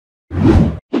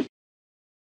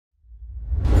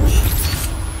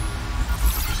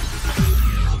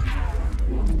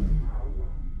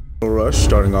rush,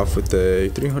 starting off with a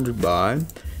 300 buy.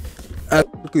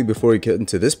 Quickly before we get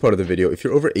into this part of the video, if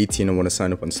you're over 18 and want to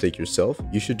sign up on Stake yourself,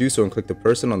 you should do so and click the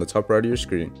person on the top right of your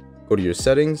screen. Go to your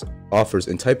settings, offers,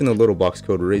 and type in the little box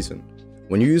code RAISIN.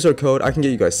 When you use our code, I can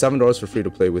get you guys $7 for free to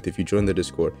play with if you join the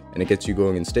Discord, and it gets you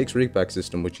going in Stake's rig back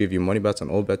system, which give you money bets on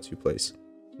all bets you place.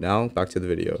 Now, back to the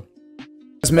video.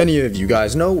 As many of you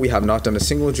guys know, we have not done a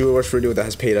single Jewel Rush video that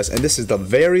has paid us, and this is the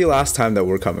very last time that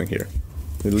we're coming here.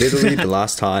 Literally the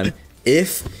last time,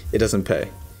 if it doesn't pay.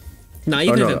 Not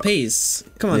even if it pays.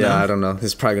 Come on now. Yeah, I don't know.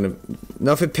 It's probably gonna...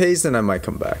 No, if it pays, then I might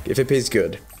come back. If it pays,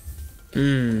 good.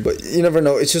 But you never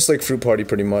know. It's just like Fruit Party,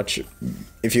 pretty much.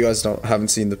 If you guys haven't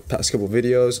seen the past couple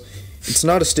videos, it's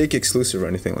not a Stake exclusive or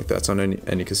anything like that. It's on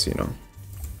any casino.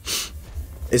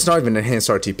 It's not even enhanced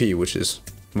RTP, which is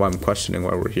why I'm questioning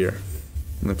why we're here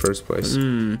in the first place.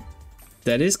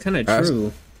 That is kind of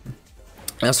true.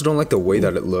 I also don't like the way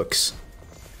that it looks.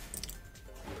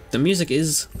 The music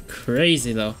is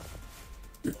crazy, though.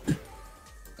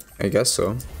 I guess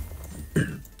so.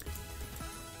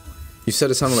 You said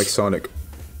it sounded like Sonic.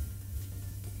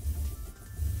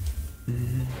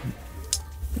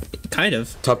 Kind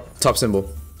of. Top symbol.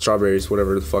 Strawberries,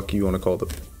 whatever the fuck you want to call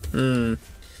them.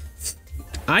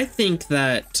 I think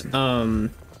that, oh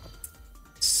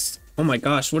my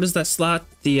gosh, what is that slot?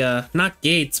 The, not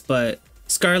Gates, but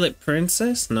Scarlet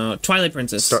Princess? No, Twilight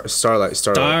Princess.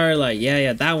 Starlight,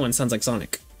 yeah, that one sounds like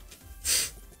Sonic.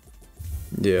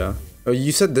 Yeah. Oh,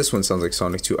 you said this one sounds like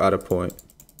Sonic too, at a point.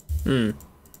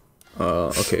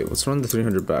 Okay, let's run the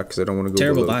 300 back, because I don't want to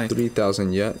go below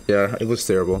 3,000 yet. Yeah, it looks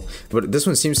terrible. But this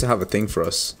one seems to have a thing for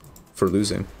us, for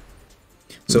losing.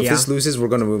 So if this loses, we're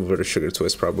going to move over to Sugar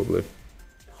Twist, probably.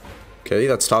 Okay,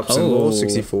 that's top symbol,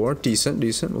 64.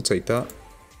 Decent. We'll take that.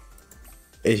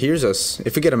 It hears us.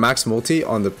 If we get a max multi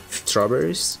on the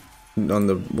strawberries, on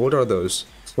the... What are those?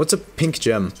 What's a pink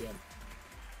gem?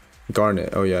 Garnet.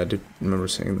 Oh yeah, I did remember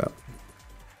saying that.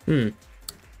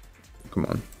 Come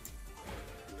on.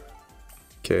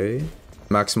 Okay.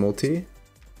 Max multi.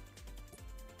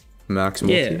 Max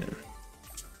multi. Yeah.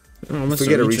 If we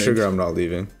get a retrigger, I'm not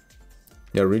leaving.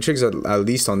 Yeah, retriggers at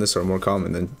least on this are more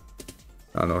common than,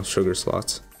 I don't know, sugar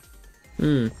slots.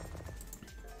 Have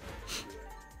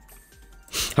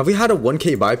we had a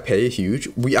 1k buy pay huge?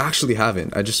 We actually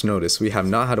haven't. I just noticed. We have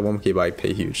not had a 1k buy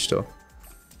pay huge still.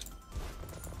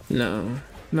 No,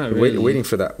 not really. Waiting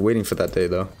for that day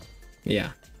though.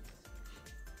 Yeah.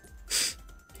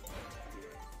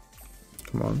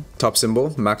 Come on. Top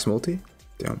symbol, max multi.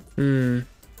 Damn.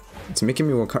 It's making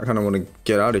me kind of want to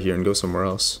get out of here and go somewhere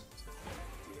else.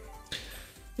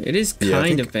 It is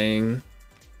kind of bang.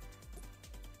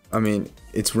 I mean,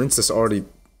 it's rinsed us already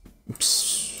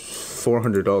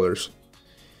 $400.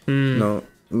 No, a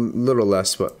little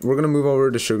less, but we're gonna move over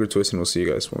to Sugar Twist and we'll see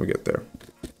you guys when we get there.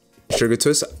 Sugar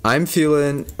Twist, I'm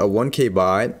feeling a 1k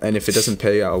buy, and if it doesn't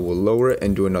pay, I will lower it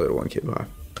and do another 1k buy.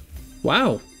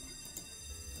 Wow.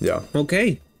 Yeah.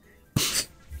 Okay.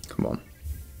 Come on.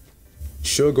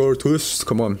 Sugar Twist,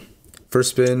 come on.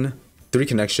 First spin, 3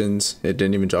 connections. It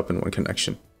didn't even drop in 1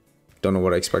 connection. Don't know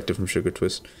what I expected from Sugar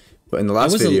Twist. But in the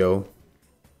last video...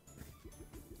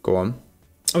 Go on.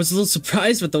 I was a little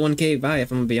surprised with the 1k buy,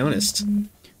 if I'm gonna be honest.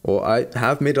 Well, I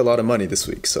have made a lot of money this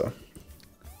week, so...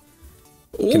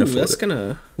 Ooh, that's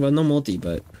gonna... Well, no multi,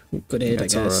 but good hit, I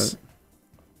guess.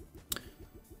 Right.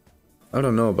 I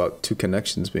don't know about 2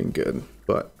 connections being good,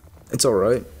 but it's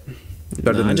alright.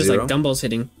 Better than just 0. like Gumball's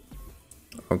hitting.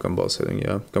 Oh, Gumball's hitting,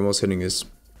 yeah. Gumball's hitting is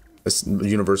a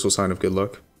universal sign of good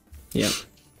luck. Yeah.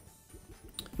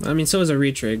 I mean, so is a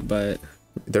retrig, but...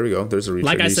 There we go. There's a retrig.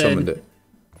 Like I said... Summoned it.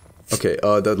 Okay,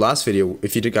 the last video,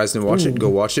 if you guys didn't watch it, go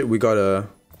watch it. We got a...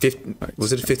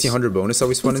 Was it a 1500 bonus that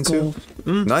we spun into?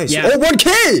 Nice. Yeah. Oh,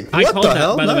 1k! What the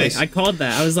hell? By the way, I called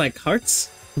that. I was like,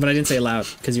 hearts? But I didn't say it loud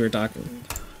because you were talking.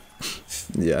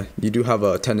 Yeah, you do have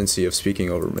a tendency of speaking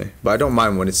over me. But I don't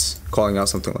mind when it's calling out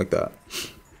something like that.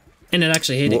 And it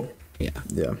actually hitting.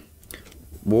 Yeah.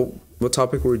 Well, what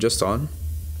topic were we just on?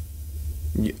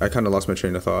 I kind of lost my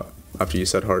train of thought after you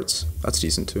said hearts. That's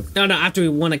decent too. No, after we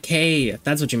won a K.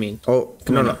 That's what you mean. Oh,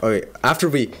 no. Okay. After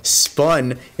we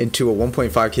spun into a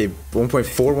 1.5k,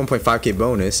 1.5k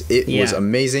bonus, it was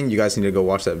amazing. You guys need to go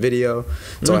watch that video.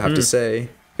 That's all I have to say.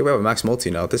 Okay, we have a max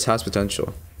multi now. This has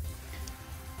potential.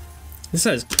 This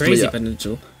has crazy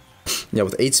potential. Yeah,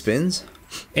 with 8 spins.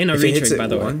 And a retrig, by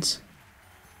the way.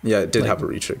 Yeah, it did have a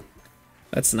retrig.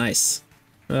 That's nice.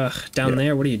 Ugh, down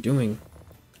there, what are you doing?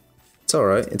 It's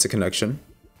alright. It's a connection.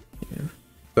 Yeah.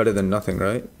 Better than nothing,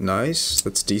 right? Nice.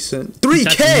 That's decent. 3k!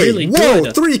 That's really Whoa,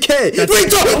 good. 3k! That's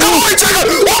Wait, that one Retrigger!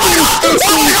 Oh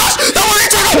my gosh!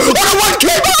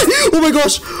 Oh my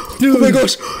gosh! Oh my gosh! Oh my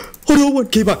gosh! no,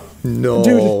 1K buy. No,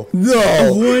 Dude, no.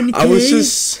 1K? I was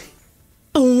just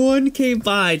A 1K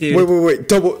buy, dude. wait,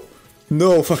 double.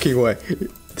 No fucking way.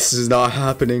 This is not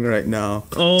happening right now.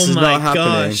 Oh this is my not happening.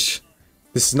 gosh.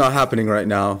 This is not happening right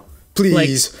now.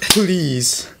 Please,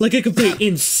 please. Like it could play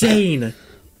insane.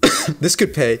 This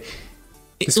could pay.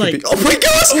 This like, could be. Oh my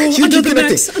gosh! Oh, You keep another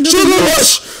connecting. max, another Sugar max.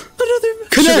 rush. Another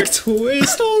Connect. Sugar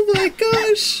twist. Oh my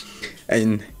gosh.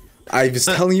 And I was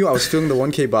telling you, I was feeling the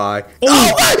 1K buy.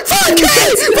 Oh, 5K!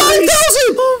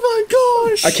 5,000! Oh my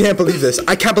gosh. I can't believe this.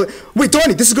 I can't believe. Wait,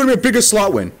 Donnie, this is going to be a bigger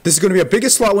slot win. This is going to be a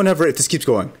biggest slot win ever if this keeps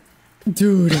going.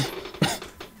 Dude.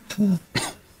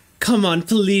 Come on,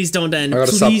 please don't end. I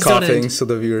gotta Please stop don't coughing end. so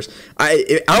the viewers.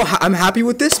 I'm happy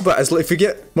with this, but if we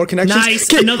get more connections,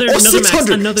 Nice, okay, another max,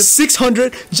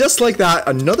 600, just like that.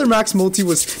 Another max multi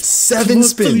was 7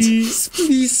 spins.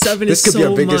 Please, 7 This is could be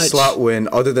so our biggest much. slot win,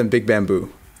 other than Big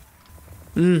Bamboo.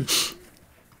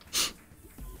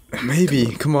 Maybe.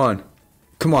 Come on,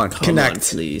 connect, on,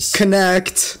 please.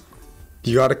 Connect.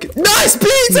 You gotta. Nice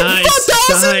beats! Nice,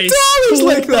 $1,000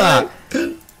 like that.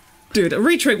 Dude,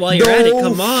 retrig while you're at it.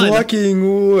 Come on. No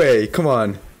fucking way. Come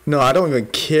on. No, I don't even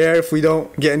care if we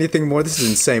don't get anything more. This is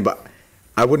insane, but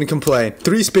I wouldn't complain.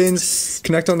 3 spins,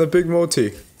 connect on the big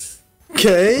multi.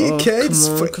 Okay, it's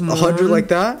 100 like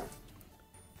that.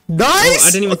 Nice! Oh,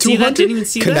 I didn't even see that. Didn't even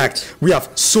see connect. that. We have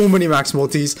so many max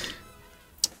multis.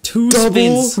 2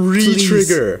 Double spins,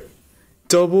 retrigger. please.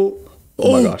 Double.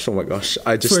 Oh my gosh.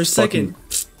 I just For a fucking.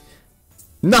 second.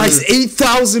 Nice,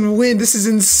 8,000 win. This is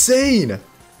insane.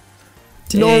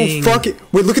 Dang. No fucking.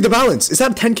 Wait, look at the balance. Is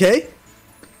that 10K?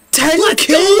 10K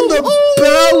in the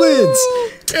balance!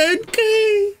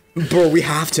 10K! Bro, we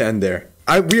have to end there.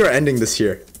 We are ending this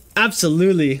here.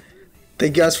 Absolutely.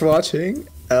 Thank you guys for watching.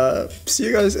 See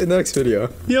you guys in the next video.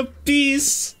 Yep,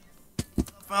 peace.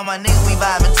 From my nigga, we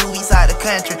vibing to east side the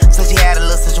country. So she had a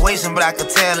little situation, but I could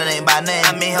tell it ain't by name.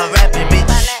 I mean her rapping,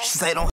 bitch. She say don't.